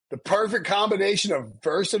The perfect combination of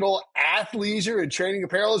versatile athleisure and training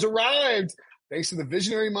apparel has arrived. Thanks to the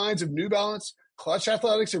visionary minds of New Balance, Clutch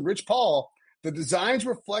Athletics, and Rich Paul, the designs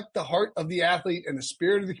reflect the heart of the athlete and the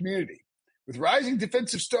spirit of the community. With rising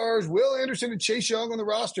defensive stars Will Anderson and Chase Young on the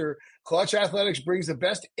roster, Clutch Athletics brings the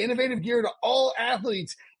best innovative gear to all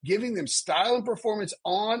athletes, giving them style and performance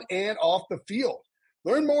on and off the field.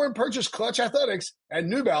 Learn more and purchase Clutch Athletics at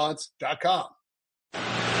newbalance.com.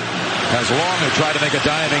 As Long to try to make a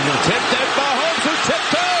diving tip, and Mahomes who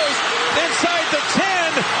tiptoes inside the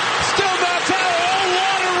 10, still knocked out. Oh,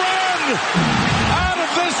 what a run! Out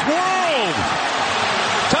of this world!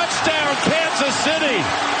 Touchdown, Kansas City!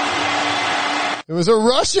 It was a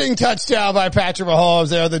rushing touchdown by Patrick Mahomes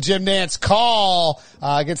there. The Jim Nantz call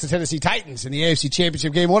against the Tennessee Titans in the AFC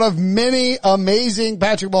Championship game. One of many amazing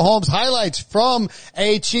Patrick Mahomes highlights from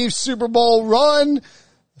a Chiefs Super Bowl run.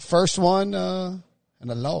 First one in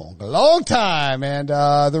a long time. And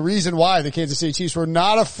the reason why the Kansas City Chiefs were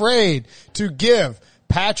not afraid to give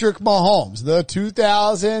Patrick Mahomes, the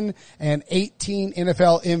 2018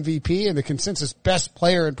 NFL MVP and the consensus best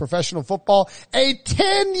player in professional football, a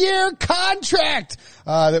 10-year contract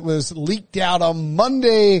that was leaked out on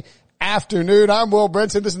Monday afternoon. I'm Will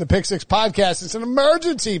Brinson. This is the Pick Six Podcast. It's an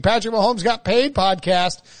emergency Patrick Mahomes got paid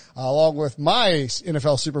podcast, along with my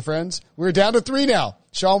NFL super friends. We're down to 3 now.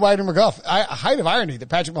 Sean White and McGuff. Height of irony that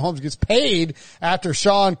Patrick Mahomes gets paid after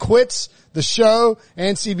Sean quits the show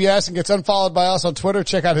and CBS and gets unfollowed by us on Twitter.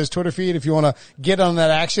 Check out his Twitter feed if you want to get on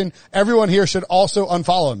that action. Everyone here should also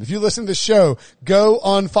unfollow him. If you listen to the show, go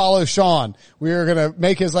unfollow Sean. We are going to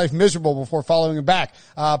make his life miserable before following him back.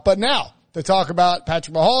 But now, to talk about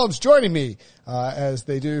Patrick Mahomes, joining me, as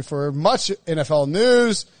they do for much NFL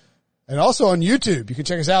news and also on YouTube. You can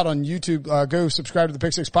check us out on YouTube. Go subscribe to the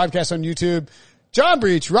Pick Six Podcast on YouTube. John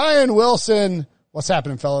Breach, Ryan Wilson. What's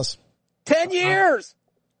happening, fellas? 10 years.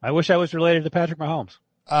 I wish I was related to Patrick Mahomes.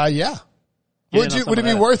 Yeah. Would it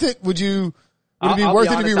be worth it? Would it be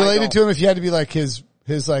worth it to be related to him if you had to be like his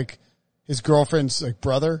girlfriend's like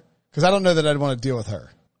brother? Cause I don't know that I'd want to deal with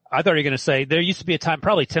her. I thought you were going to say there used to be a time,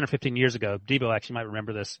 probably 10 or 15 years ago. Debo actually might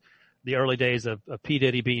remember this. The early days of P.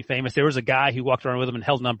 Diddy being famous. There was a guy who walked around with him and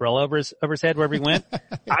held an umbrella over his head wherever he went.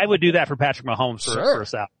 I would do that for Patrick Mahomes for a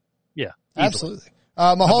South. Yeah. Easily. Absolutely.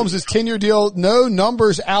 Mahomes' 10-year deal, no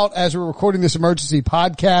numbers out as we're recording this emergency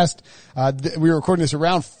podcast. We were recording this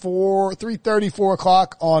around 3:30, 4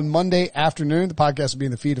 o'clock on Monday afternoon. The podcast will be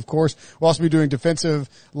in the feed, of course. We'll also be doing defensive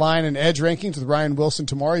line and edge rankings with Ryan Wilson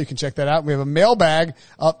tomorrow. You can check that out. We have a mailbag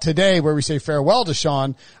up today where we say farewell to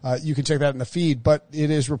Sean. You can check that in the feed, but it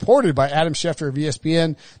is reported by Adam Schefter of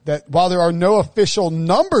ESPN that while there are no official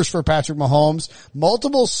numbers for Patrick Mahomes,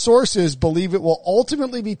 multiple sources believe it will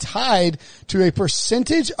ultimately be tied to a percentage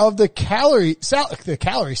of the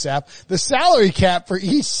salary cap for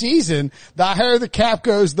each season. The higher the cap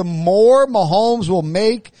goes, the more Mahomes will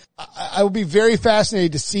make. I would be very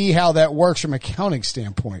fascinated to see how that works from an accounting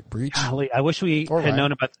standpoint, Breach. Golly, I wish we had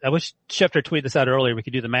known about, I wish Schefter tweeted this out earlier. We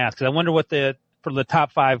could do the math. Cause I wonder what for the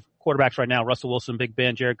top 5 quarterbacks right now, Russell Wilson, Big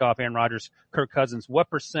Ben, Jared Goff, Aaron Rodgers, Kirk Cousins, what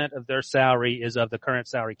 % of their salary is of the current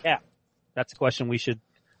salary cap? That's a question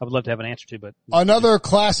I would love to have an answer to, but another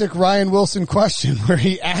classic Ryan Wilson question where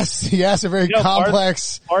he asks a very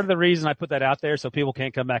complex. Part of the reason I put that out there so people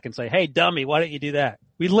can't come back and say, "Hey, dummy, why didn't you do that?"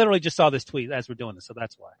 We literally just saw this tweet as we're doing this, so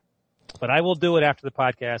that's why. But I will do it after the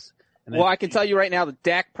podcast. And then, well, I can tell you right now that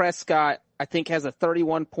Dak Prescott, I think, has a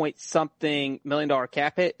 31-point-something million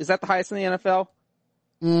cap hit. Is that the highest in the NFL?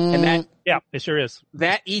 And yeah, it sure is.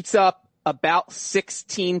 That eats up about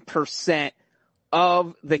 16%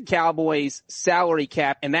 of the Cowboys salary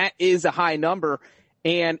cap, and that is a high number.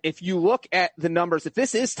 And if you look at the numbers, if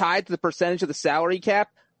this is tied to the percentage of the salary cap,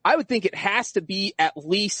 I would think it has to be at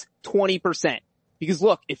least 20%. Because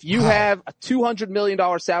look, if you have a $200 million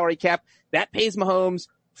salary cap, that pays Mahomes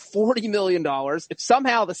 $40 million. If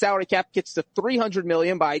somehow the salary cap gets to $300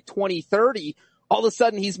 million by 2030, all of a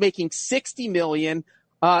sudden he's making $60 million.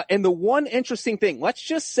 And the one interesting thing, let's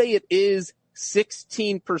just say it is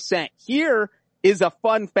 16%. Here is a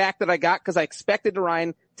fun fact that I got because I expected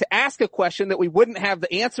Ryan to ask a question that we wouldn't have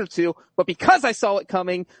the answer to, but because I saw it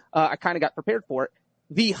coming, I kind of got prepared for it.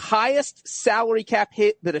 The highest salary cap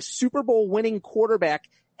hit that a Super Bowl winning quarterback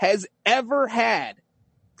has ever had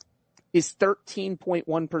is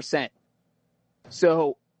 13.1%.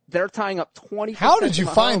 So they're tying up 20%. How did you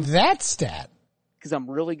find that stat? Because I'm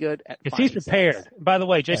really good at if he's prepared. Stats. By the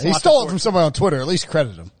way, Jason, he stole it from someone on Twitter. At least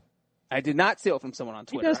credit him. I did not steal it from someone on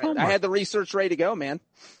Twitter. I had the research ready to go, man.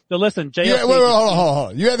 So listen, JLC. Yeah, wait, hold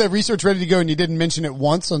on. You had that research ready to go and you didn't mention it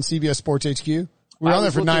once on CBS Sports HQ? We were on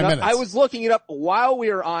there for 9 minutes. I was looking it up while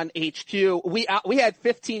we were on HQ. We had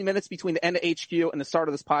 15 minutes between the end of HQ and the start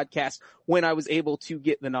of this podcast when I was able to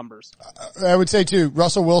get the numbers. I would say too,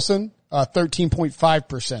 Russell Wilson,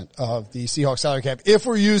 13.5% of the Seahawks salary cap. If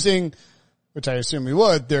we're using, which I assume we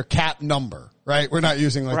would, their cap number, right? We're not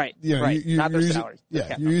using like, right, you know, right. Not their salary.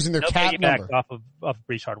 Yeah, you're using their cap number. Off of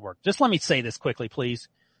Breach hard work. Just let me say this quickly, please.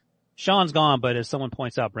 Sean's gone, but as someone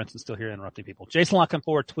points out, Brenson's still here interrupting people. Jason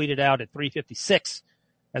Lockenford tweeted out at 3:56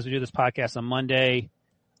 as we do this podcast on Monday.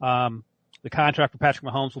 The contract for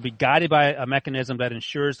Patrick Mahomes will be guided by a mechanism that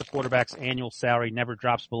ensures the quarterback's annual salary never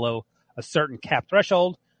drops below a certain cap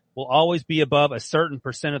threshold, will always be above a certain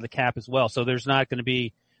percent of the cap as well. So there's not going to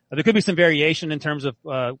be, there could be some variation in terms of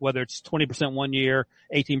whether it's 20% one year,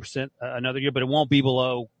 18% another year, but it won't be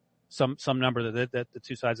below some number that the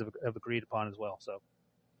two sides have agreed upon as well. So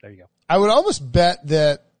there you go. I would almost bet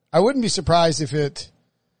that I wouldn't be surprised if it.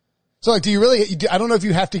 So like, do you really? I don't know if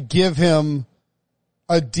you have to give him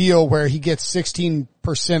a deal where he gets 16%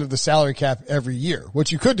 of the salary cap every year.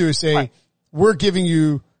 What you could do is say, right, we're giving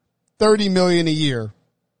you $30 million a year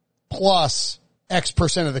plus X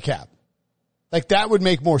percent of the cap. Like that would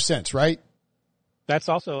make more sense, right? That's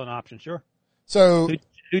also an option, sure. So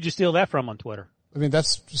who'd you steal that from on Twitter? I mean,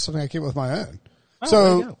 that's just something I came up with my own.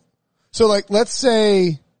 Oh, So like, let's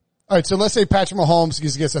say Patrick Mahomes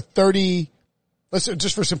gets a 30,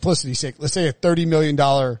 just for simplicity's sake, let's say a $30 million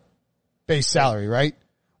base salary, right?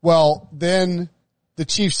 Well, then the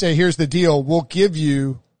Chiefs say, here's the deal. We'll give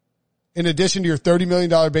you, in addition to your $30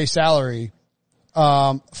 million base salary,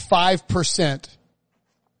 5%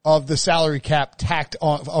 of the salary cap tacked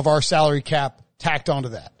on, of our salary cap tacked onto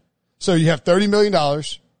that. So you have $30 million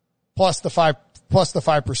plus the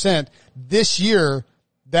 5%. This year,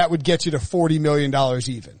 that would get you to $40 million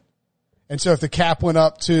even. And so if the cap went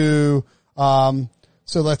up to,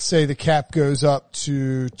 so let's say the cap goes up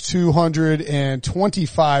to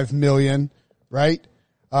 $225 million, right?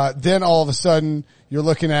 Then all of a sudden you're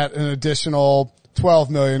looking at an additional $12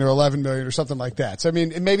 million or $11 million or something like that. So I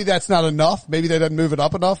mean, maybe that's not enough. Maybe that doesn't move it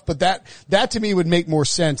up enough, but that to me would make more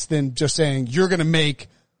sense than just saying you're going to make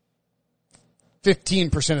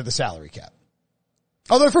 15% of the salary cap.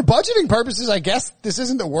 Although for budgeting purposes, I guess this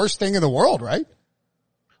isn't the worst thing in the world, right?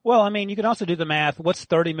 Well, I mean, you can also do the math. What's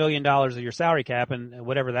 $30 million of your salary cap and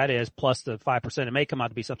whatever that is plus the 5%? It may come out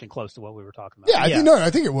to be something close to what we were talking about. Yeah, I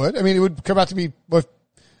think it would. I mean, it would come out to be,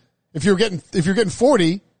 if you're getting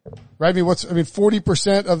 40, right? I mean,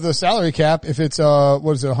 40% of the salary cap, if it's,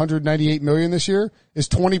 $198 million this year is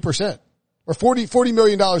 20%. Or $40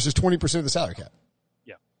 million is 20% of the salary cap.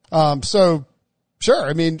 Yeah. So sure.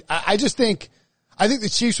 I mean, I think the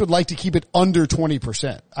Chiefs would like to keep it under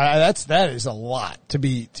 20%. That is a lot to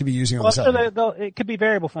be using on the salary. It could be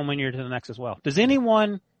variable from one year to the next as well. Does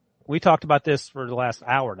anyone, we talked about this for the last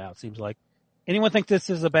hour now, it seems like. Anyone think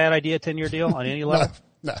this is a bad idea, 10-year deal on any level?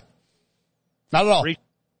 No. Not at all.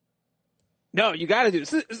 No, you gotta do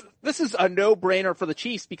this. This is a no-brainer for the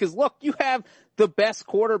Chiefs because look, you have the best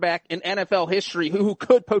quarterback in NFL history who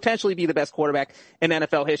could potentially be the best quarterback in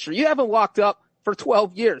NFL history. You have him locked up for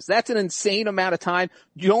 12 years. That's an insane amount of time.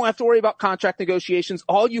 You don't have to worry about contract negotiations.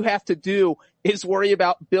 All you have to do is worry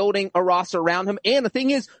about building a roster around him. And the thing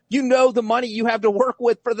is, you know the money you have to work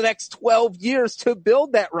with for the next 12 years to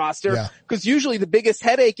build that roster. Because usually the biggest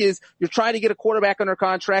headache is you're trying to get a quarterback under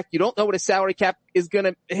contract. You don't know what his salary cap is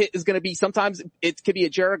gonna be. Sometimes it could be a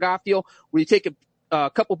Jared Goff deal where you take a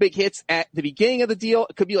couple big hits at the beginning of the deal.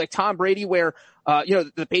 It could be like Tom Brady where,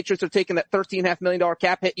 the Patriots are taking that $13.5 million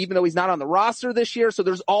cap hit even though he's not on the roster this year. So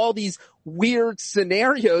there's all these weird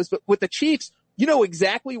scenarios, but with the Chiefs, you know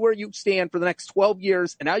exactly where you stand for the next 12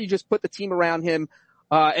 years. And now you just put the team around him.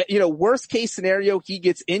 Worst case scenario, he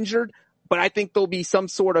gets injured, but I think there'll be some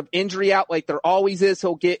sort of injury out like there always is.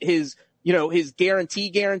 He'll get his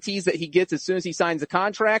guarantees that he gets as soon as he signs a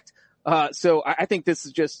contract. So I think this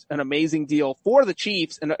is just an amazing deal for the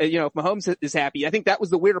Chiefs. And, if Mahomes is happy, I think that was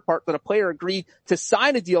the weirder part that a player agreed to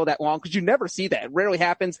sign a deal that long because you never see that. It rarely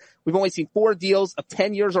happens. We've only seen 4 deals of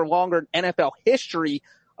 10 years or longer in NFL history.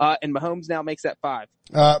 And Mahomes now makes that 5.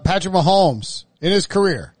 Patrick Mahomes in his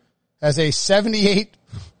career has a 78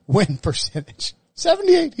 win percentage.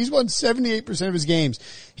 78. He's won 78% of his games.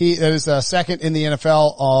 That is second in the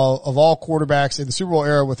NFL of all quarterbacks in the Super Bowl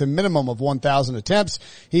era with a minimum of 1,000 attempts.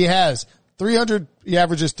 He averages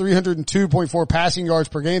 302.4 passing yards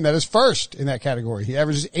per game. That is first in that category. He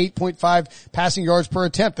averages 8.5 passing yards per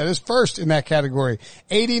attempt. That is first in that category.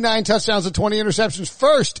 89 touchdowns and 20 interceptions,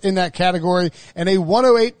 first in that category. And a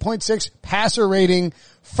 108.6 passer rating,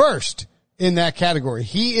 first in that category.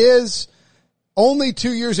 He is only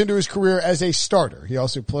 2 years into his career as a starter. He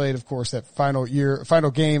also played, of course, that final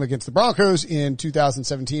game against the Broncos in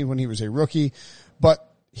 2017 when he was a rookie. But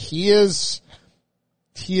he is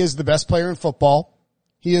the best player in football.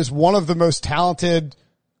 He is one of the most talented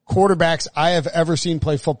quarterbacks I have ever seen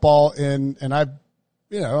play football I'm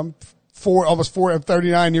I'm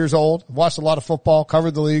 39 years old. I've watched a lot of football,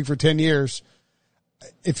 covered the league for 10 years.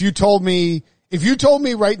 If you told me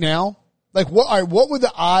right now, like what would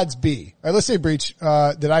the odds be? All right, let's say, Breech,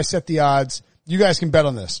 that I set the odds. You guys can bet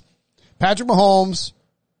on this. Patrick Mahomes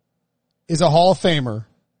is a Hall of Famer.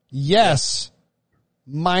 Yes.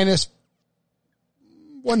 Minus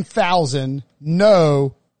 1,000.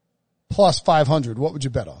 No. Plus 500. What would you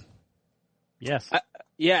bet on? Yes.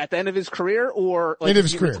 Yeah, at the end of his career, or like end of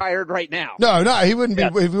his career. Retired right now? No, he wouldn't be.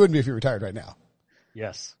 He wouldn't be if he retired right now.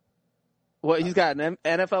 Yes. Well, he's got an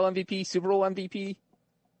NFL MVP, Super Bowl MVP.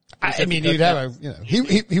 I mean, you'd have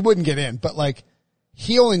he wouldn't get in, but like,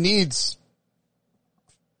 he only needs.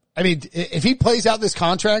 I mean, if he plays out this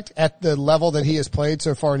contract at the level that he has played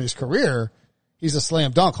so far in his career, he's a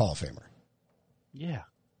slam dunk Hall of Famer. Yeah,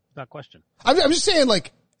 without question. I'm just saying,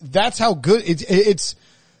 like, that's how good it's.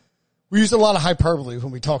 We use a lot of hyperbole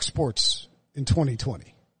when we talk sports in 2020.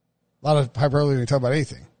 A lot of hyperbole when we talk about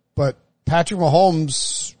anything. But Patrick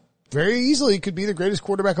Mahomes very easily could be the greatest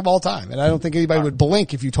quarterback of all time. And I don't think anybody would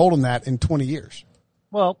blink if you told him that in 20 years.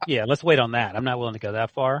 Well, yeah, let's wait on that. I'm not willing to go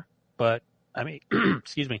that far. But, I mean,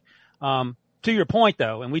 excuse me. To your point,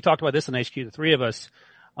 though, and we talked about this in HQ, the three of us,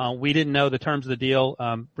 we didn't know the terms of the deal.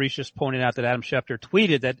 Breech just pointed out that Adam Schefter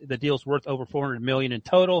tweeted that the deal's worth over $400 million in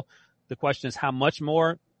total. The question is how much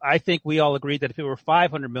more? I think we all agreed that if it were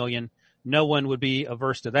 $500 million, no one would be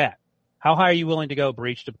averse to that. How high are you willing to go,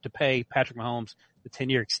 Breech, to pay Patrick Mahomes the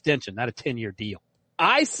 10-year extension, not a 10-year deal?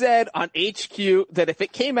 I said on HQ that if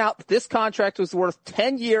it came out that this contract was worth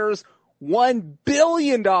 10 years, $1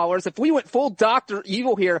 billion, if we went full Dr.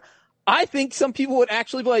 Evil here, I think some people would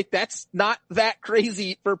actually be like, that's not that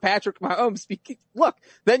crazy for Patrick Mahomes. Look,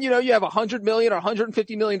 then, you have $100 million or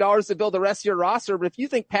 $150 million to build the rest of your roster. But if you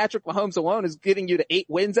think Patrick Mahomes alone is getting you to 8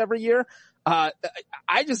 wins every year, I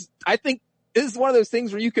think this is one of those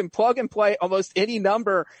things where you can plug and play almost any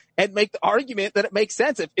number and make the argument that it makes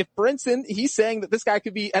sense. If Brinson, he's saying that this guy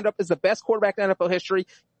could end up as the best quarterback in NFL history,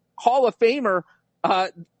 Hall of Famer,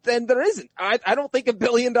 then there isn't. I don't think $1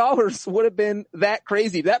 billion would have been that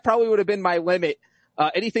crazy. That probably would have been my limit.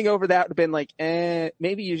 Anything over that would have been like,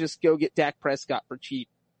 maybe you just go get Dak Prescott for cheap.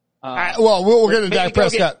 We'll get to Dak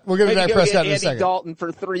Prescott. We'll get to Dak Prescott in a second. Andy Dalton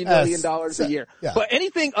for $3 million a year. Yeah. But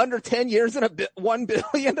anything under 10 years and $1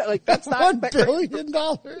 billion, like that's not $1 billion.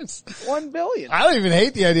 $1 billion. I don't even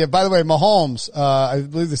hate the idea. By the way, Mahomes, I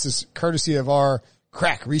believe this is courtesy of our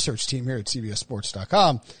crack research team here at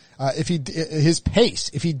CBSSports.com. His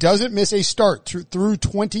pace, if he doesn't miss a start through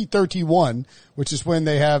 2031, which is when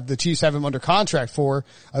the Chiefs have him under contract for,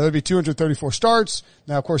 that would be 234 starts.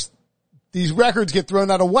 Now, of course, these records get thrown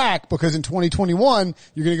out of whack because in 2021,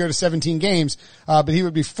 you're going to go to 17 games. But he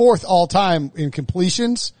would be 4th all time in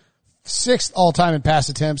completions, 6th all time in pass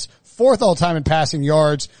attempts, 4th all time in passing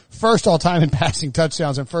yards, 1st all time in passing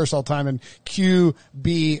touchdowns, and 1st all time in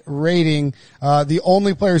QB rating. The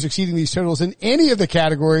only players exceeding these totals in any of the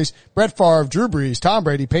categories: Brett Favre, Drew Brees, Tom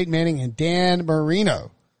Brady, Peyton Manning, and Dan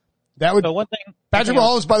Marino. So one thing, Patrick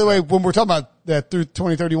Mahomes, by the way, when we're talking about that through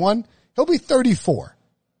 2031, he'll be 34.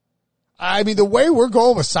 I mean, the way we're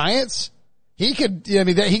going with science, he could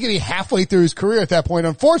be halfway through his career at that point.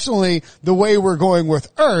 Unfortunately, the way we're going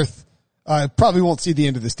with Earth, probably won't see the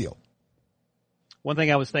end of this deal. One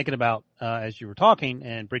thing I was thinking about, as you were talking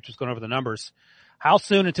and Breech was going over the numbers, how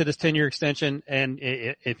soon into this 10-year extension, and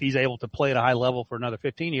if he's able to play at a high level for another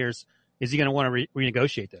 15 years, is he going to want to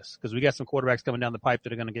renegotiate this? Because we got some quarterbacks coming down the pipe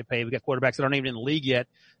that are going to get paid. We got quarterbacks that aren't even in the league yet.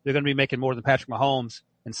 They're going to be making more than Patrick Mahomes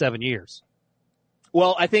in 7 years.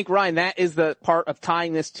 Well, I think, Ryan, that is the part of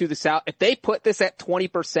tying this to the South. If they put this at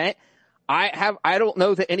 20%, I don't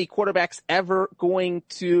know that any quarterback's ever going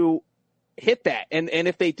to hit that. And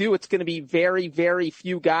if they do, it's going to be very, very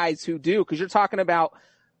few guys who do, because you're talking about,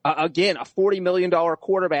 again, a $40 million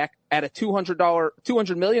quarterback at a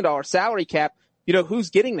 $200 million salary cap. Who's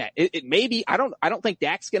getting that? It may be, I don't think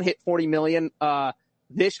Dak's going to hit 40 million,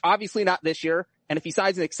 obviously not this year. And if he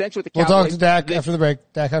signs an extension with the Cowboys. We'll talk to Dak after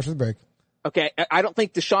the break. Okay. I don't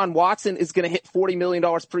think Deshaun Watson is going to hit $40 million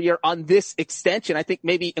per year on this extension. I think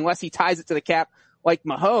maybe unless he ties it to the cap like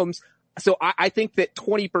Mahomes. So I think that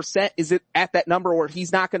 20% is at that number where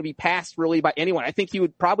he's not going to be passed really by anyone. I think he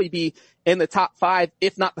would probably be in the top 5,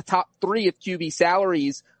 if not the top 3 of QB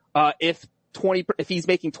salaries, if if he's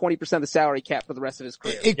making 20% of the salary cap for the rest of his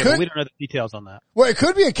career. We don't know the details on that. Well, it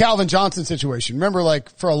could be a Calvin Johnson situation. Remember,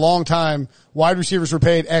 like, for a long time, wide receivers were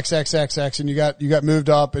paid XXXX and you got moved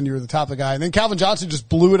up and you were the top of the guy. And then Calvin Johnson just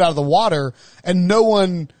blew it out of the water and no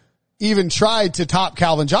one even tried to top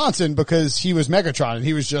Calvin Johnson because he was Megatron and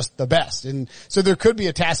he was just the best. And so there could be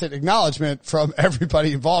a tacit acknowledgement from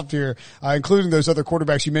everybody involved here, including those other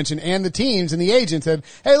quarterbacks you mentioned and the teams and the agents that,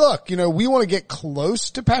 hey, look, we want to get close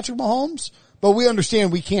to Patrick Mahomes, but we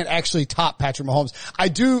understand we can't actually top Patrick Mahomes. I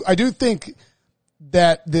do think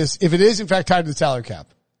that if it is in fact tied to the salary cap,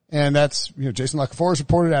 and that's, Jason La Canfora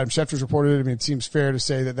reported, Adam Schefter's reported it. I mean, it seems fair to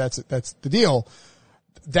say that that's the deal.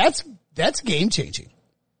 That's game changing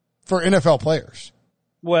for NFL players.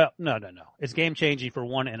 Well, no. It's game changing for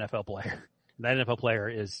one NFL player. That NFL player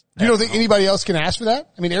is. You don't think anybody else can ask for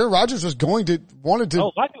that? I mean, Aaron Rodgers wanted to.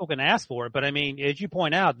 Oh, a lot of people can ask for it, but I mean, as you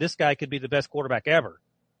point out, this guy could be the best quarterback ever.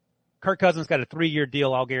 Kirk Cousins got a 3-year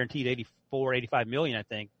deal, all guaranteed, $85 million, I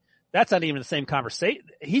think. That's not even the same conversation.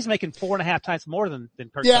 He's making 4.5 times more than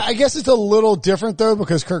Kirk Cousins. I guess it's a little different though,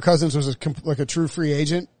 because Kirk Cousins was a true free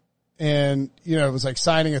agent, and it was like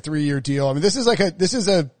signing a 3-year deal. I mean, this is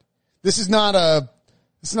not the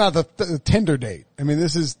Tinder date. I mean,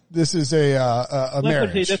 this is a marriage. Let's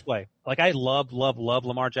put it this way. Like, I love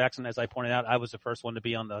Lamar Jackson. As I pointed out, I was the first one to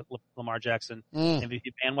be on the Lamar Jackson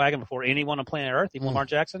MVP bandwagon before anyone on planet Earth, even Lamar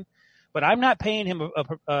Jackson. But I'm not paying him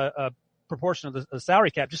a proportion of the salary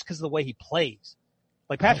cap just because of the way he plays.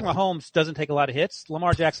 Like, Patrick Mahomes doesn't take a lot of hits.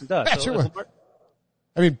 Lamar Jackson does.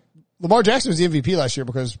 Lamar Jackson was the MVP last year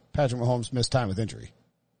because Patrick Mahomes missed time with injury.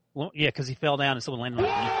 Well, yeah, because he fell down and someone landed on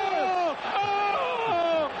him.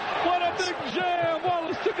 What a big jam!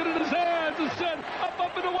 Wallace took it in his hands and said,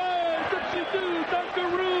 up and away! Dixie do,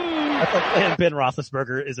 Dunkaroo! I thought Ben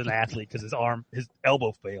Roethlisberger is an athlete because his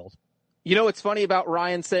elbow failed. What's funny about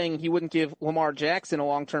Ryan saying he wouldn't give Lamar Jackson a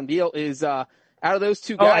long-term deal is, out of those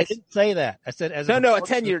two guys. Oh, I didn't say that. I said a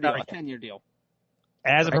 10-year deal. A 10-year deal.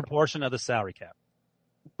 As a proportion of the salary cap.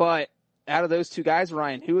 But out of those two guys,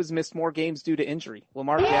 Ryan, who has missed more games due to injury?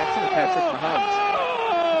 Lamar Jackson or Patrick Mahomes?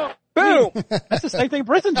 Boom! That's the same thing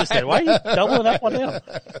Brisson just said. Why are you doubling up on him?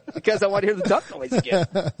 Because I want to hear the duck noise again.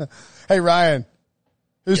 Hey, Ryan,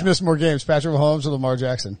 who's missed more games, Patrick Mahomes or Lamar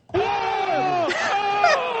Jackson? You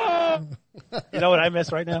know what I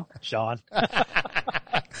miss right now? Sean.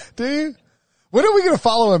 Do you? When are we going to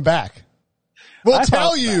follow him back? We'll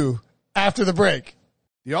tell you after the break.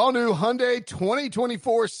 The all-new Hyundai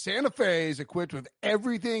 2024 Santa Fe is equipped with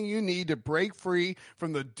everything you need to break free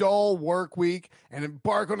from the dull work week and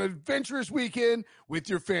embark on an adventurous weekend with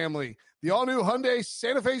your family. The all-new Hyundai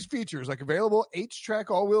Santa Fe's features like available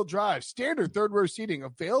H-Track all-wheel drive, standard third-row seating,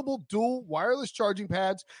 available dual wireless charging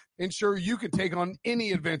pads, ensure you can take on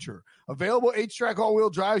any adventure. Available H-Track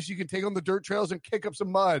all-wheel drives you can take on the dirt trails and kick up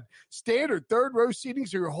some mud. Standard third-row seating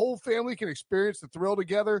so your whole family can experience the thrill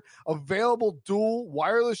together. Available dual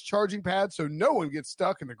wireless charging pads so no one gets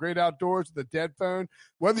stuck in the great outdoors with a dead phone.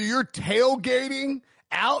 Whether you're tailgating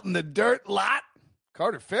out in the dirt lot,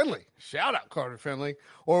 Carter Finley, shout out Carter Finley,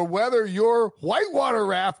 or whether you're whitewater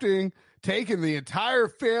rafting, taking the entire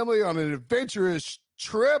family on an adventurous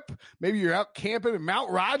trip, maybe you're out camping in Mount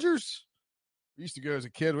Rogers. I used to go as a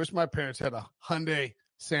kid. Wish my parents had a Hyundai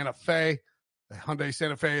Santa Fe. The Hyundai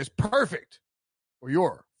Santa Fe is perfect for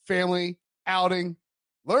your family outing.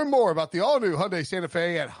 Learn more about the all-new Hyundai Santa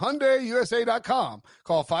Fe at HyundaiUSA.com.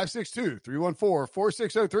 Call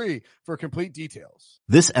 562-314-4603 for complete details.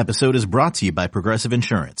 This episode is brought to you by Progressive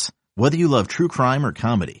Insurance. Whether you love true crime or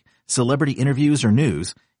comedy, celebrity interviews or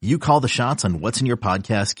news, you call the shots on what's in your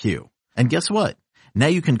podcast queue. And guess what? Now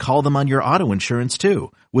you can call them on your auto insurance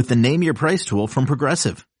too with the Name Your Price tool from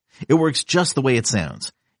Progressive. It works just the way it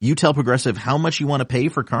sounds. You tell Progressive how much you want to pay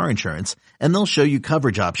for car insurance, and they'll show you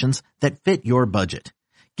coverage options that fit your budget.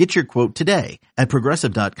 Get your quote today at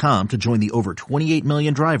Progressive.com to join the over 28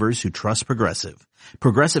 million drivers who trust Progressive.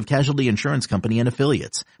 Progressive Casualty Insurance Company and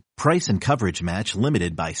Affiliates. Price and coverage match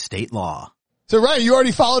limited by state law. So, Ryan, you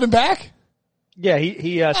already followed him back? Yeah,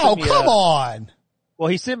 he sent me come on. Well,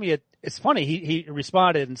 he sent me it's funny, he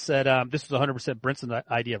responded and said, this was 100% Brinson's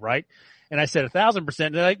idea, right? And I said 1,000%.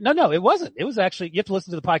 And they're like, no, it wasn't. It was actually, you have to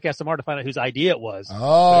listen to the podcast tomorrow to find out whose idea it was.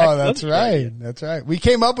 Oh, that's right. That's right. We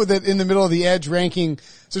came up with it in the middle of the Edge ranking.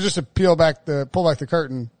 So just to pull back the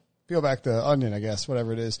curtain, peel back the onion, I guess,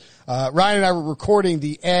 whatever it is. Ryan and I were recording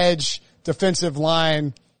the Edge defensive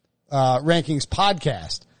line, rankings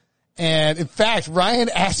podcast. And in fact, Ryan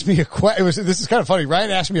asked me this is kind of funny.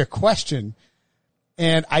 Ryan asked me a question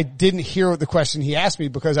and I didn't hear what the question he asked me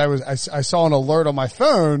because I saw an alert on my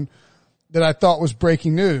phone that I thought was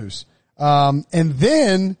breaking news. And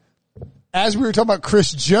then as we were talking about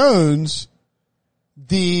Chris Jones,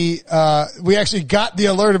 we actually got the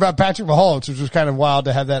alert about Patrick Mahomes, which was kind of wild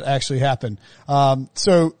to have that actually happen.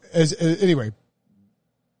 Anyway,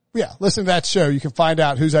 yeah, listen to that show. You can find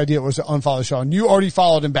out whose idea it was to unfollow Sean. You already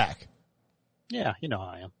followed him back. Yeah, you know how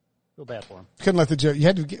I am. Feel bad for him. Couldn't let the joke. You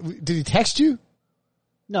had to. Did he text you?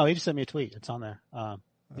 No, he just sent me a tweet. It's on there.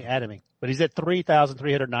 He added me, but he's at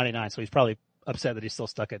 3,399, so he's probably upset that he's still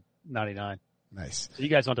stuck at 99. Nice. So you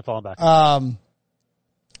guys want to follow him back.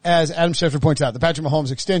 As Adam Schefter points out, the Patrick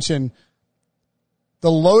Mahomes extension, the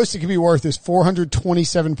lowest it could be worth is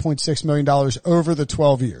 $427.6 million over the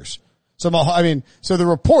 12 years. So the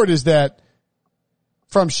report is that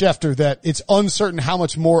from Schefter that it's uncertain how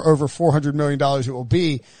much more over $400 million it will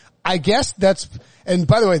be. I guess and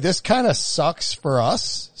by the way, this kind of sucks for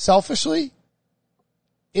us selfishly.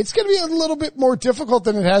 It's going to be a little bit more difficult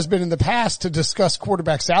than it has been in the past to discuss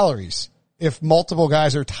quarterback salaries if multiple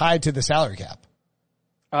guys are tied to the salary cap.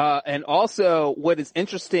 And also what is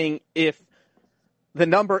interesting, if the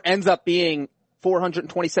number ends up being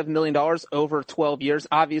 $427 million over 12 years,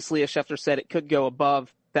 obviously, as Schefter said, it could go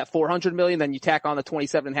above that $400 million. Then you tack on the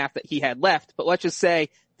 27.5 that he had left. But let's just say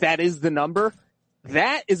that is the number.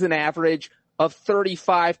 That is an average of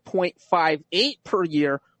 35.58 per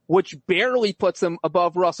year, which barely puts him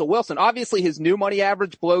above Russell Wilson. Obviously, his new money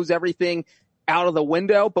average blows everything out of the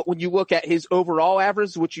window, but when you look at his overall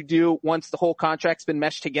average, which you do once the whole contract's been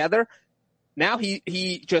meshed together, now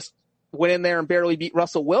he just went in there and barely beat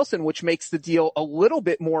Russell Wilson, which makes the deal a little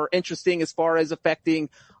bit more interesting as far as affecting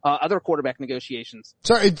other quarterback negotiations.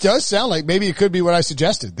 So it does sound like maybe it could be what I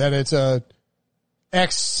suggested, that it's a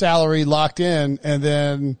X salary locked in and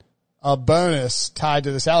then a bonus tied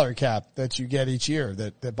to the salary cap that you get each year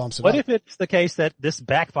that bumps it up. What if it's the case that this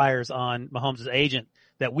backfires on Mahomes' agent,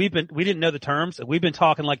 that we didn't know the terms, that we've been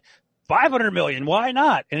talking like $500 million, why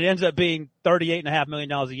not? And it ends up being $38.5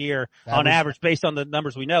 million a year on average based on the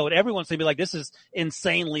numbers we know. And everyone's going to be like, this is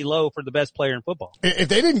insanely low for the best player in football. If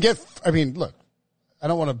they didn't get, look, I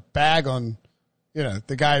don't want to bag on,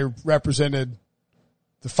 the guy who represented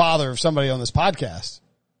the father of somebody on this podcast.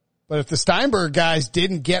 But if the Steinberg guys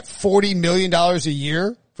didn't get $40 million a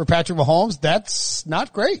year for Patrick Mahomes, that's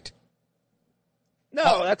not great.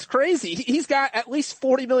 No, that's crazy. He's got at least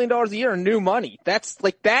 $40 million a year in new money.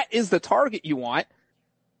 that is the target you want.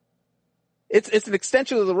 It's an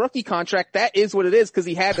extension of the rookie contract. That is what it is because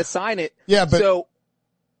he had to sign it. Yeah, but so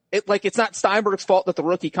it's not Steinberg's fault that the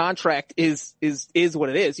rookie contract is what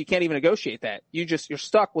it is. You can't even negotiate that. You're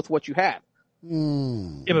stuck with what you have.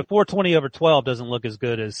 Yeah, but 420 over 12 doesn't look as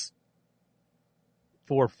good as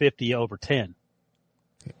 450 over 10.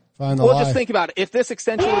 Just think about it. If this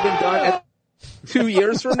extension would have been done at 2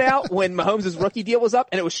 years from now, when Mahomes' rookie deal was up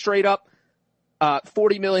and it was straight up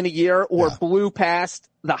 $40 million a year or blew past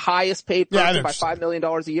the highest paid person by $5 million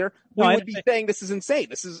a year, we would be saying this is insane.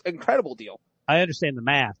 This is an incredible deal. I understand the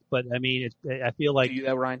math, but I feel like. Do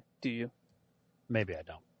you, Ryan? Do you? Maybe I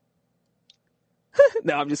don't.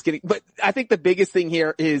 No, I'm just kidding. But I think the biggest thing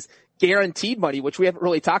here is guaranteed money, which we haven't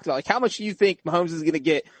really talked about. Like, how much do you think Mahomes is going to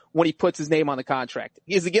get when he puts his name on the contract?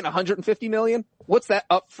 Is he getting $150 million? What's that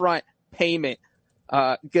upfront payment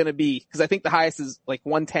going to be? Because I think the highest is like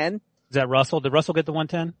 110. Is that Russell? Did Russell get the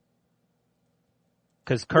 110?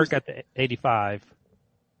 Because Kirk got the 85.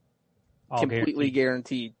 Completely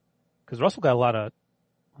guaranteed. Because Russell got a lot of.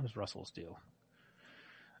 What is Russell's deal?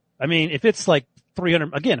 If it's like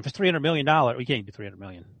 300, again, if it's $300 million, we can't do $300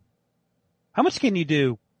 million. How much can you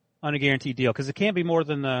do on a guaranteed deal? Because it can't be more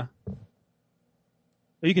than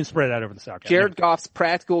you can spread it out over the salary cap. Jared Goff's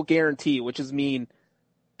practical guarantee, which is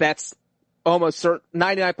that's almost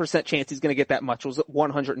 99% chance he's going to get that much, was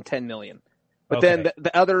 $110 million. But then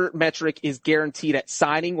the other metric is guaranteed at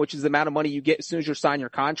signing, which is the amount of money you get as soon as you sign your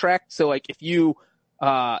contract. So like if you,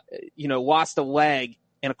 lost a leg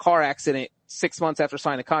in a car accident 6 months after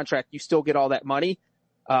signing the contract, you still get all that money.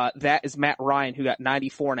 That is Matt Ryan, who got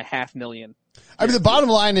 $94.5 million. The bottom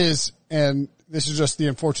line is, and this is just the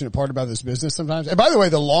unfortunate part about this business sometimes. And by the way,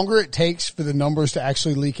 the longer it takes for the numbers to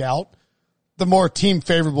actually leak out, the more team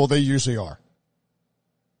favorable they usually are.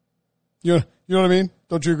 You know what I mean?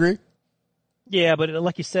 Don't you agree? Yeah, but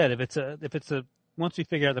like you said, if it's a once we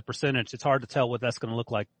figure out the percentage, it's hard to tell what that's going to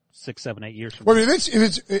look like 6, 7, 8 years from now. Well,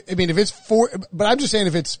 if it's but I'm just saying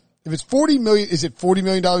if it's $40 million, is it $40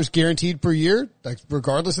 million guaranteed per year? Like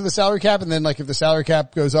regardless of the salary cap? And then like if the salary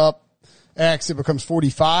cap goes up X, it becomes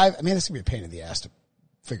 45. This could be a pain in the ass to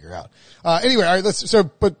figure out. Anyway, all right,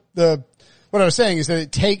 what I was saying is that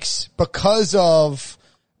it takes, because of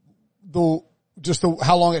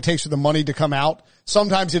how long it takes for the money to come out,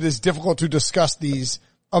 sometimes it is difficult to discuss these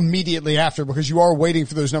immediately after because you are waiting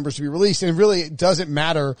for those numbers to be released. And really it doesn't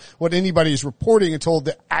matter what anybody is reporting until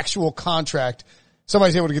the actual contract,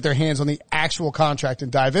 somebody's able to get their hands on the actual contract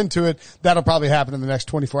and dive into it. That'll probably happen in the next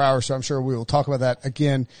 24 hours. So I'm sure we will talk about that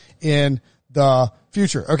again in the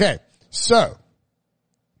future. Okay. So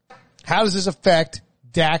how does this affect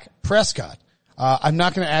Dak Prescott? I'm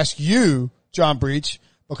not going to ask you, John Breach,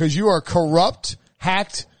 because you are a corrupt,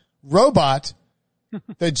 hacked robot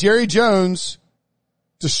that Jerry Jones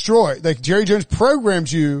destroyed. Like Jerry Jones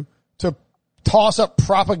programmed you to toss up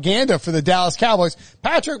propaganda for the Dallas Cowboys.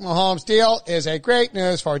 Patrick Mahomes' deal is a great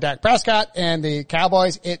news for Dak Prescott and the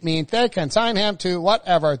Cowboys. It means they can sign him to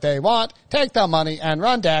whatever they want, take the money and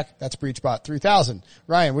run Dak. That's BreachBot 3000.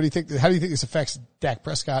 Ryan, what do you think? How do you think this affects Dak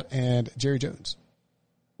Prescott and Jerry Jones?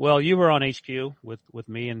 Well, you were on HQ with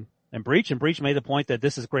me and Breach made the point that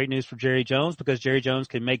this is great news for Jerry Jones because Jerry Jones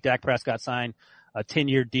can make Dak Prescott sign a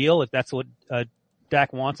 10-year deal if that's what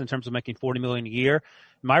Dak wants in terms of making $40 million a year.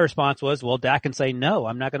 My response was, well, Dak can say, no,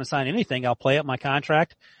 I'm not going to sign anything. I'll play up my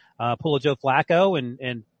contract, pull a Joe Flacco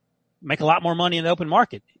and make a lot more money in the open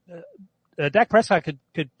market. Dak Prescott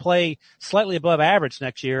could play slightly above average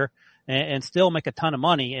next year and still make a ton of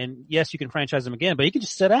money. And yes, you can franchise him again, but he can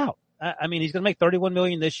just sit out. I mean, he's going to make $31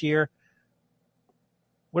 million this year.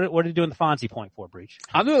 What are you doing the Fonzie point for, Breach?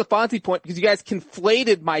 I'm doing the Fonzie point because you guys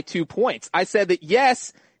conflated my 2 points. I said that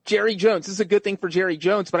yes, Jerry Jones, this is a good thing for Jerry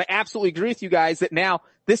Jones, but I absolutely agree with you guys that now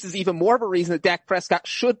this is even more of a reason that Dak Prescott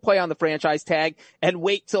should play on the franchise tag and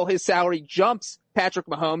wait till his salary jumps Patrick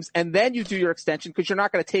Mahomes and then you do your extension because you're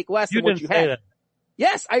not going to take less than what you had.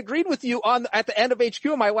 Yes, I agreed with you at the end of HQ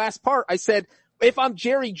in my last part. I said, if I'm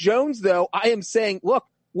Jerry Jones though, I am saying, look,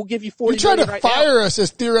 we'll give you $40 million. You try to fire us as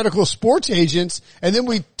theoretical sports agents, and then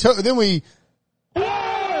we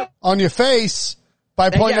on your face by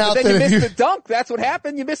pointing out that you missed the dunk. That's what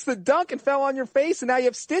happened. You missed the dunk and fell on your face, and now you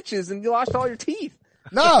have stitches, and you lost all your teeth.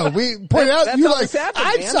 No, we pointed out you like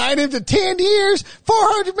I'd sign him to 10 years,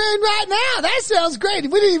 $400 million right now. That sounds great.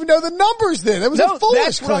 We didn't even know the numbers then. That was a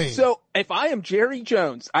foolish claim. So if I am Jerry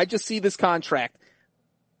Jones, I just see this contract.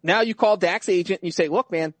 Now you call Dak's agent and you say,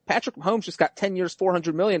 look, man, Patrick Mahomes just got 10 years,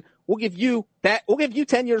 $400 million. We'll give you 10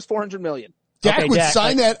 years, $400 million. Dak would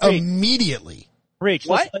sign that immediately. Breach,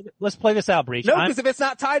 let's play this out, Breach. No, because if it's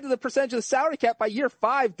not tied to the percentage of the salary cap by year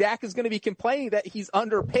 5, Dak is going to be complaining that he's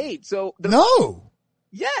underpaid. So no.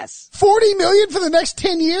 Yes. $40 million for the next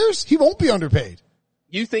 10 years? He won't be underpaid.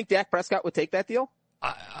 You think Dak Prescott would take that deal?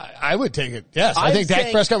 I would take it. Yes. I think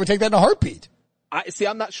Dak Prescott would take that in a heartbeat.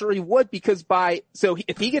 I'm not sure he would because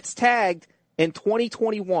if he gets tagged in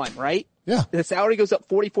 2021, right? Yeah. The salary goes up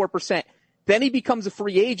 44%. Then he becomes a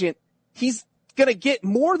free agent. He's going to get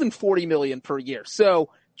more than $40 million per year. So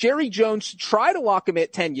Jerry Jones should try to lock him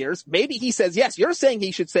at 10 years. Maybe he says yes. You're saying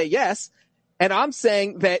he should say yes. And I'm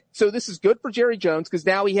saying that, so this is good for Jerry Jones because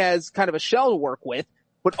now he has kind of a shell to work with,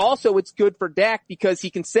 but also it's good for Dak because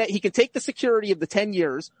he can take the security of the 10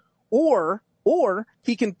 years or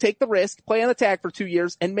he can take the risk, play on the tag for 2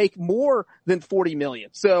 years and make more than $40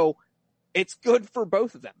 million. So it's good for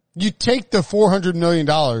both of them. You take the $400 million.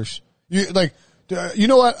 You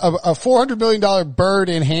know what? A $400 million bird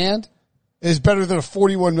in hand is better than a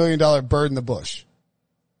 $41 million bird in the bush.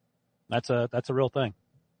 That's a real thing.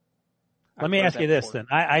 Let me ask you this then.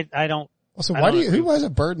 I don't. Well, so who has a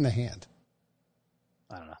bird in the hand?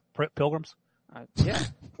 I don't know. Pilgrims? Yeah.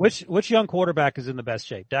 Which young quarterback is in the best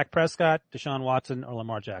shape? Dak Prescott, Deshaun Watson, or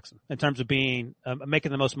Lamar Jackson in terms of being,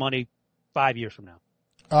 making the most money 5 years from now?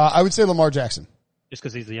 I would say Lamar Jackson. Just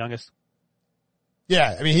because he's the youngest?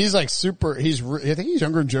 Yeah. I mean, he's like I think he's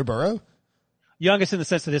younger than Joe Burrow. Youngest in the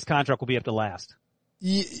sense that his contract will be up to last.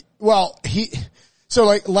 Well, so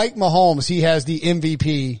like Mahomes, he has the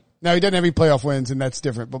MVP. Now he doesn't have any playoff wins and that's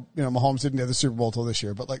different, but Mahomes didn't have the Super Bowl till this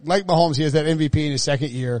year, but like Mahomes, he has that MVP in his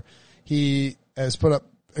second year. He has put up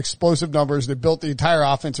explosive numbers. They built the entire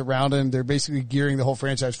offense around him. They're basically gearing the whole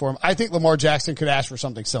franchise for him. I think Lamar Jackson could ask for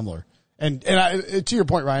something similar. And to your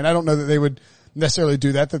point, Ryan, I don't know that they would necessarily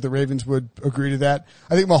do that the Ravens would agree to that.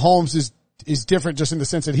 I think Mahomes is different just in the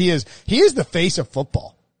sense that he is the face of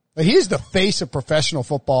football. Like, he is the face of professional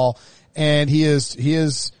football and he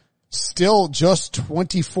is still just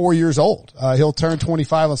 24 years old. He'll turn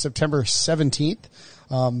 25 on September 17th.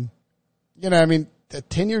 I mean, a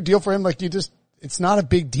 10-year deal for him, it's not a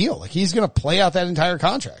big deal. Like, he's going to play out that entire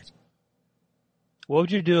contract. What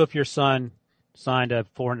would you do if your son signed a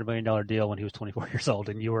 $400 million deal when he was 24 years old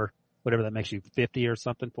and you were, whatever that makes you, 50 or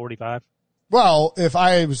something, 45? Well, if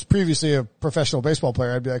I was previously a professional baseball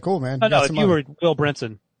player, I'd be like, cool, man. No, if you were Will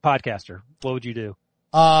Brinson, podcaster, what would you do?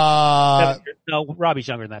 No, Robbie's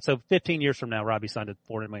younger than that. So 15 years from now, Robbie signed a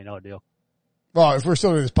 $400 million deal. Well, if we're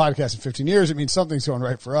still doing this podcast in 15 years, it means something's going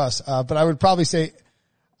right for us. But I would probably say,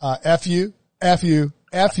 F you, I'm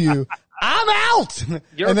out.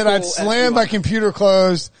 And then I'd slam my computer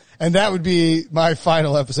closed, and that would be my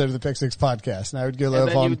final episode of the Pick Six podcast. And I would go live on.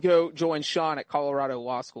 And then you would go join Sean at Colorado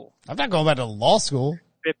Law School. I'm not going back to law school.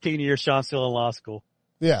 15 years, Sean's still in law school.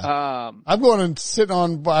 Yeah. I'm going and sitting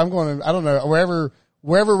on, I don't know,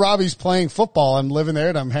 wherever Robbie's playing football, I'm living there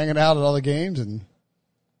and I'm hanging out at all the games and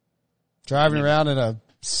driving around in a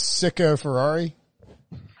sicko Ferrari.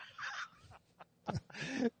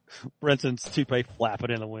 Brenson's toupee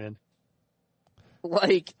flapping in the wind.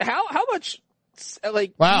 Like, how much,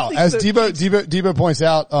 like. Wow. As Debo points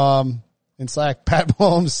out, in Slack, Pat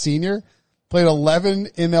Mahomes Sr. played 11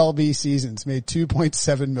 MLB seasons, made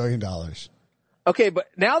 $2.7 million. Okay, but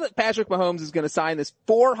now that Patrick Mahomes is going to sign this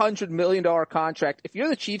 $400 million contract, if you're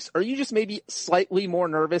the Chiefs, are you just maybe slightly more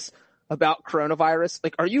nervous about coronavirus?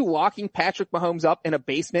 Like, are you locking Patrick Mahomes up in a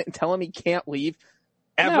basement and telling him he can't leave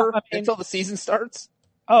ever until the season starts?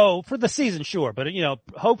 Oh, for the season, sure. But,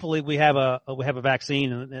 hopefully we have a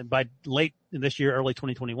vaccine and by late in this year, early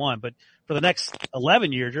 2021. But for the next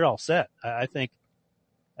 11 years, you're all set.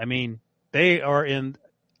 They are in,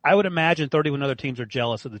 I would imagine 31 other teams are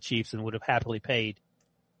jealous of the Chiefs and would have happily paid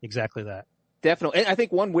exactly that. Definitely. And I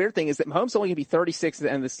think one weird thing is that Mahomes is only going to be 36 at the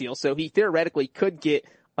end of this deal, so he theoretically could get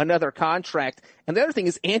another contract. And the other thing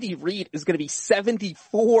is Andy Reid is going to be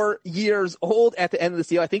 74 years old at the end of this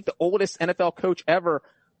deal. I think the oldest NFL coach ever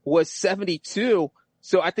was 72.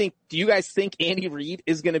 So do you guys think Andy Reid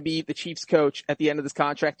is going to be the Chiefs coach at the end of this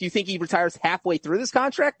contract? Do you think he retires halfway through this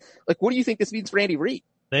contract? Like, what do you think this means for Andy Reid?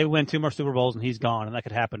 They win 2 more Super Bowls and he's gone, and that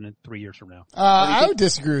could happen in 3 years from now. I would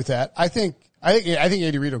disagree with that. I think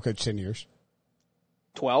Andy Reid will coach 10 years.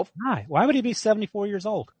 12? Why would he be 74 years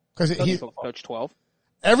old? Because he coach 12.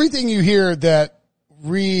 Everything you hear that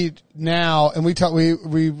Reid now, and we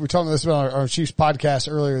were talking this about our Chiefs podcast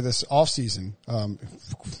earlier this offseason.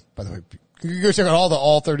 By the way, you can go check out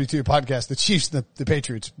all 32 podcasts. The Chiefs and the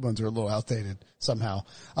Patriots ones are a little outdated somehow.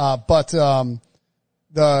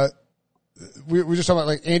 We're just talking about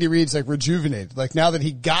like Andy Reid's like rejuvenated. Like now that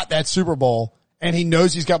he got that Super Bowl and he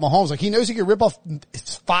knows he's got Mahomes, like he knows he can rip off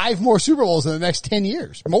 5 more Super Bowls in the next 10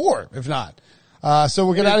 years. More, if not. So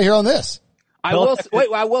we'll get out of here on this. I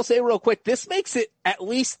will say real quick, this makes it at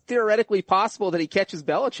least theoretically possible that he catches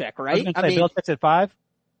Belichick, right? Belichick's at 5?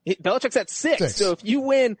 Belichick's at 6. So if you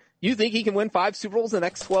win, you think he can win 5 Super Bowls in the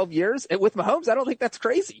next 12 years? And with Mahomes, I don't think that's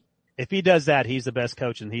crazy. If he does that, he's the best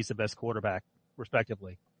coach and he's the best quarterback,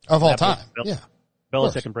 respectively. Of all time.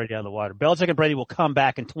 Belichick and Brady out of the water. Belichick and Brady will come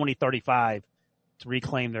back in 2035 to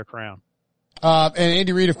reclaim their crown. And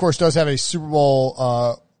Andy Reid, of course, does have a Super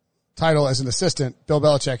Bowl, title as an assistant. Bill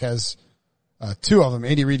Belichick has, 2 of them.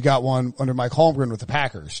 Andy Reid got one under Mike Holmgren with the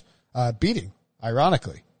Packers, beating,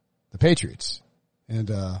 ironically, the Patriots. And,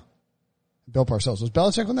 Bill Parcells. Was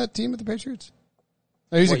Belichick on that team with the Patriots?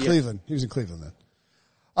 No, he was in Cleveland. He was in Cleveland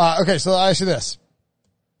then. Okay. So I'll ask you this.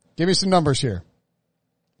 Give me some numbers here.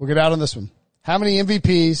 We'll get out on this one. How many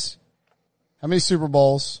MVPs? How many Super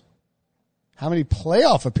Bowls? How many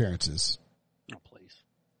playoff appearances? Oh, please.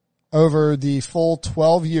 Over the full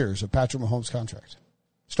 12 years of Patrick Mahomes' contract.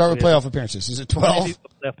 Start with playoff appearances. Is it 12? Playoff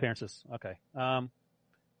appearances. Okay.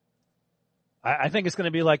 I think it's going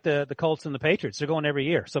to be like the Colts and the Patriots. They're going every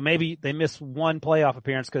year. So maybe they miss 1 playoff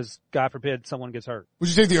appearance because, God forbid, someone gets hurt. Would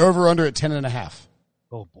you take the over-under at 10.5?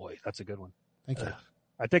 Oh, boy. That's a good one. Thank you.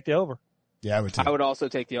 I'd take the over. Yeah, I would too. I would also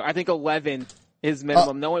take the over. I think 11 is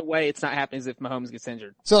minimum. The only way it's not happening is if Mahomes gets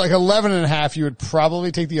injured. So like 11.5, you would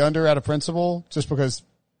probably take the under out of principle just because,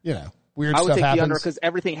 weird stuff happens. I would take the under because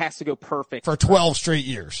everything has to go perfect. For 12 straight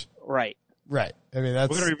years. Right. Right. I mean,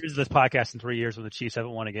 that's. We're going to revisit this podcast in 3 years when the Chiefs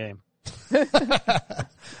haven't won a game.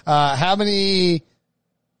 How many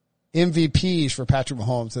MVPs for Patrick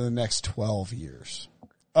Mahomes in the next 12 years?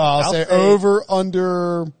 I'll say over,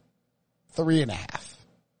 under 3.5.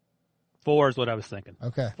 4 is what I was thinking.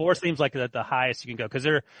 Okay. 4 seems like the highest you can go because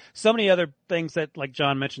there are so many other things that, like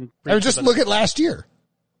John mentioned. I mean, just look at last year.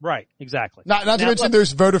 Right. Exactly. Not to mention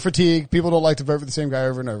there's voter fatigue. People don't like to vote for the same guy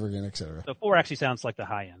over and over again, et cetera. So 4 actually sounds like the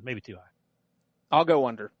high end, maybe too high. I'll go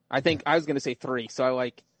under. I think I was going to say 3. So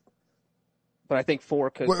but I think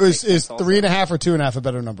 4 could. Is 3.5 or 2.5 a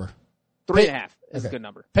better number? 3.5 is a good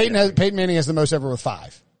number. Peyton Manning has the most ever with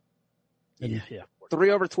 5. Yeah.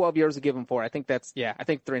 3 over 12 years to give him 4. I think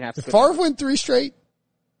 3.5. Did Favre win 3 straight?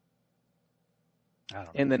 I don't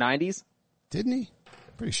know. In the 90s? Didn't he?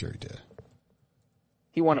 Pretty sure he did.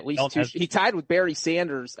 He won at least 2. He tied with Barry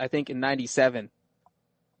Sanders, I think, in 97.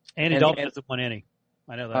 Andy Dalton hasn't won any.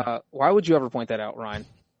 I know that. Why would you ever point that out, Ryan?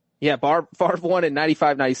 Yeah, Favre won in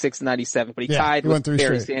 95, 96, and 97, but he tied with Barry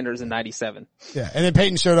straight. Sanders in 97. Yeah, and then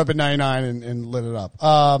Peyton showed up in 99 and lit it up.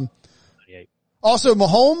 Also,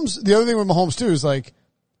 Mahomes, the other thing with Mahomes too is like,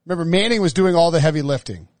 remember Manning was doing all the heavy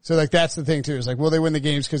lifting. So like that's the thing too. Is like, will they win the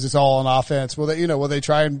games because it's all on offense? Will they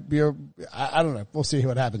try and be I don't know. We'll see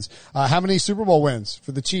what happens. How many Super Bowl wins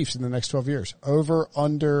for the Chiefs in the next 12 years? Over,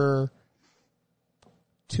 under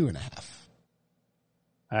 2.5.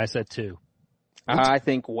 I said 2. I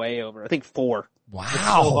think way over. I think 4. Wow.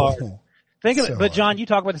 So hard. Think of it. But John, you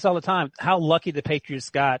talk about this all the time. How lucky the Patriots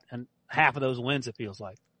got and half of those wins, it feels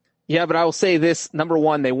like. Yeah, but I will say this. Number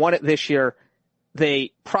one, they won it this year.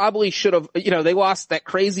 They probably should have, they lost that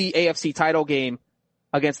crazy AFC title game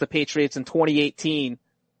against the Patriots in 2018.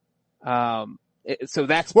 So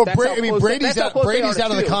that's Brady's out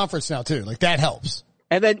of the conference now too. Like that helps.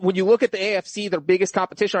 And then when you look at the AFC, their biggest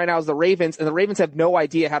competition right now is the Ravens, and the Ravens have no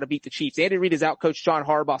idea how to beat the Chiefs. Andy Reid has outcoached John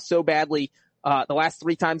Harbaugh so badly, the last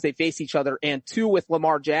 3 times they face each other, and 2 with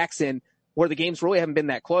Lamar Jackson, where the games really haven't been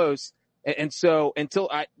that close. And so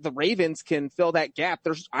until the Ravens can fill that gap,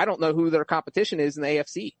 I don't know who their competition is in the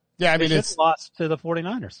AFC. Yeah, I mean, it's lost to the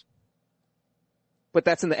 49ers. But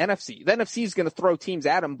that's in the NFC. The NFC is going to throw teams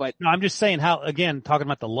at them, but. No, I'm just saying talking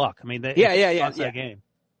about the luck. I mean, they lost that game.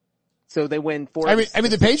 So they win 4. I mean,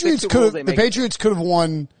 the Patriots could have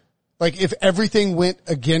won, like, if everything went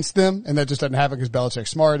against them, and that just doesn't happen because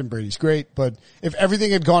Belichick's smart and Brady's great, but if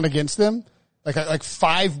everything had gone against them, like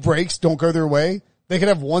 5 breaks don't go their way, they could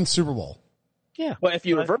have 1 Super Bowl. Yeah. Well, if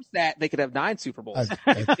you reverse that, they could have 9 Super Bowls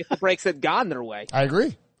if the breaks had gone their way. I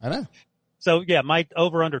agree. I know. So yeah, my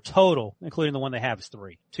over under total, including the one they have, is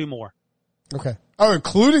 3. 2 more. Okay. Oh,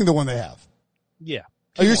 including the one they have. Yeah.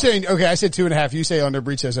 Oh, you're saying, okay, I said 2.5. You say under,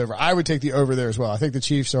 Breach says over. I would take the over there as well. I think the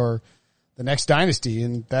Chiefs are the next dynasty,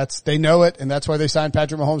 and they know it, and that's why they signed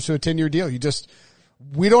Patrick Mahomes to a 10-year deal.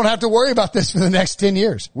 We don't have to worry about this for the next 10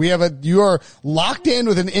 years. You are locked in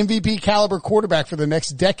with an MVP caliber quarterback for the next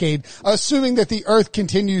decade, assuming that the earth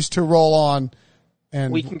continues to roll on.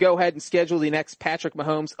 And we can go ahead and schedule the next Patrick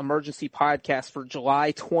Mahomes emergency podcast for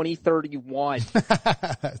July 2031.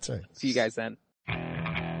 That's right. See you guys then.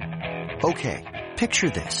 Okay,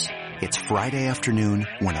 picture this. It's Friday afternoon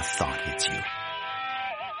when a thought hits you.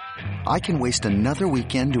 I can waste another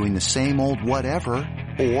weekend doing the same old whatever,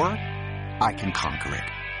 or I can conquer it.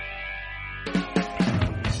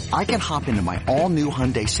 I can hop into my all-new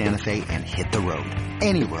Hyundai Santa Fe and hit the road.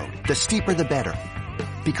 Any road. The steeper the better.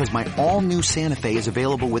 Because my all-new Santa Fe is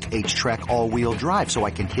available with H-Track all-wheel drive, so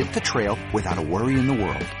I can hit the trail without a worry in the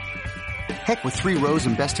world. Heck, with 3 rows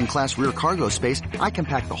and best-in-class rear cargo space, I can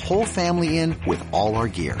pack the whole family in with all our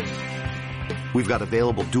gear. We've got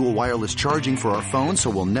available dual wireless charging for our phones, so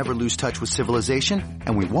we'll never lose touch with civilization,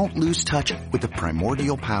 and we won't lose touch with the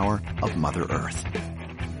primordial power of Mother Earth.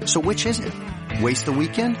 So which is it? Waste the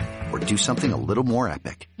weekend or do something a little more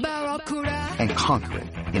epic? And conquer it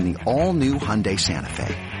in the all-new Hyundai Santa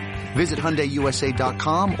Fe. Visit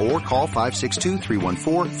HyundaiUSA.com or call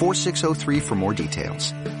 562-314-4603 for more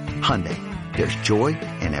details. Hyundai, there's joy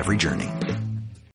in every journey.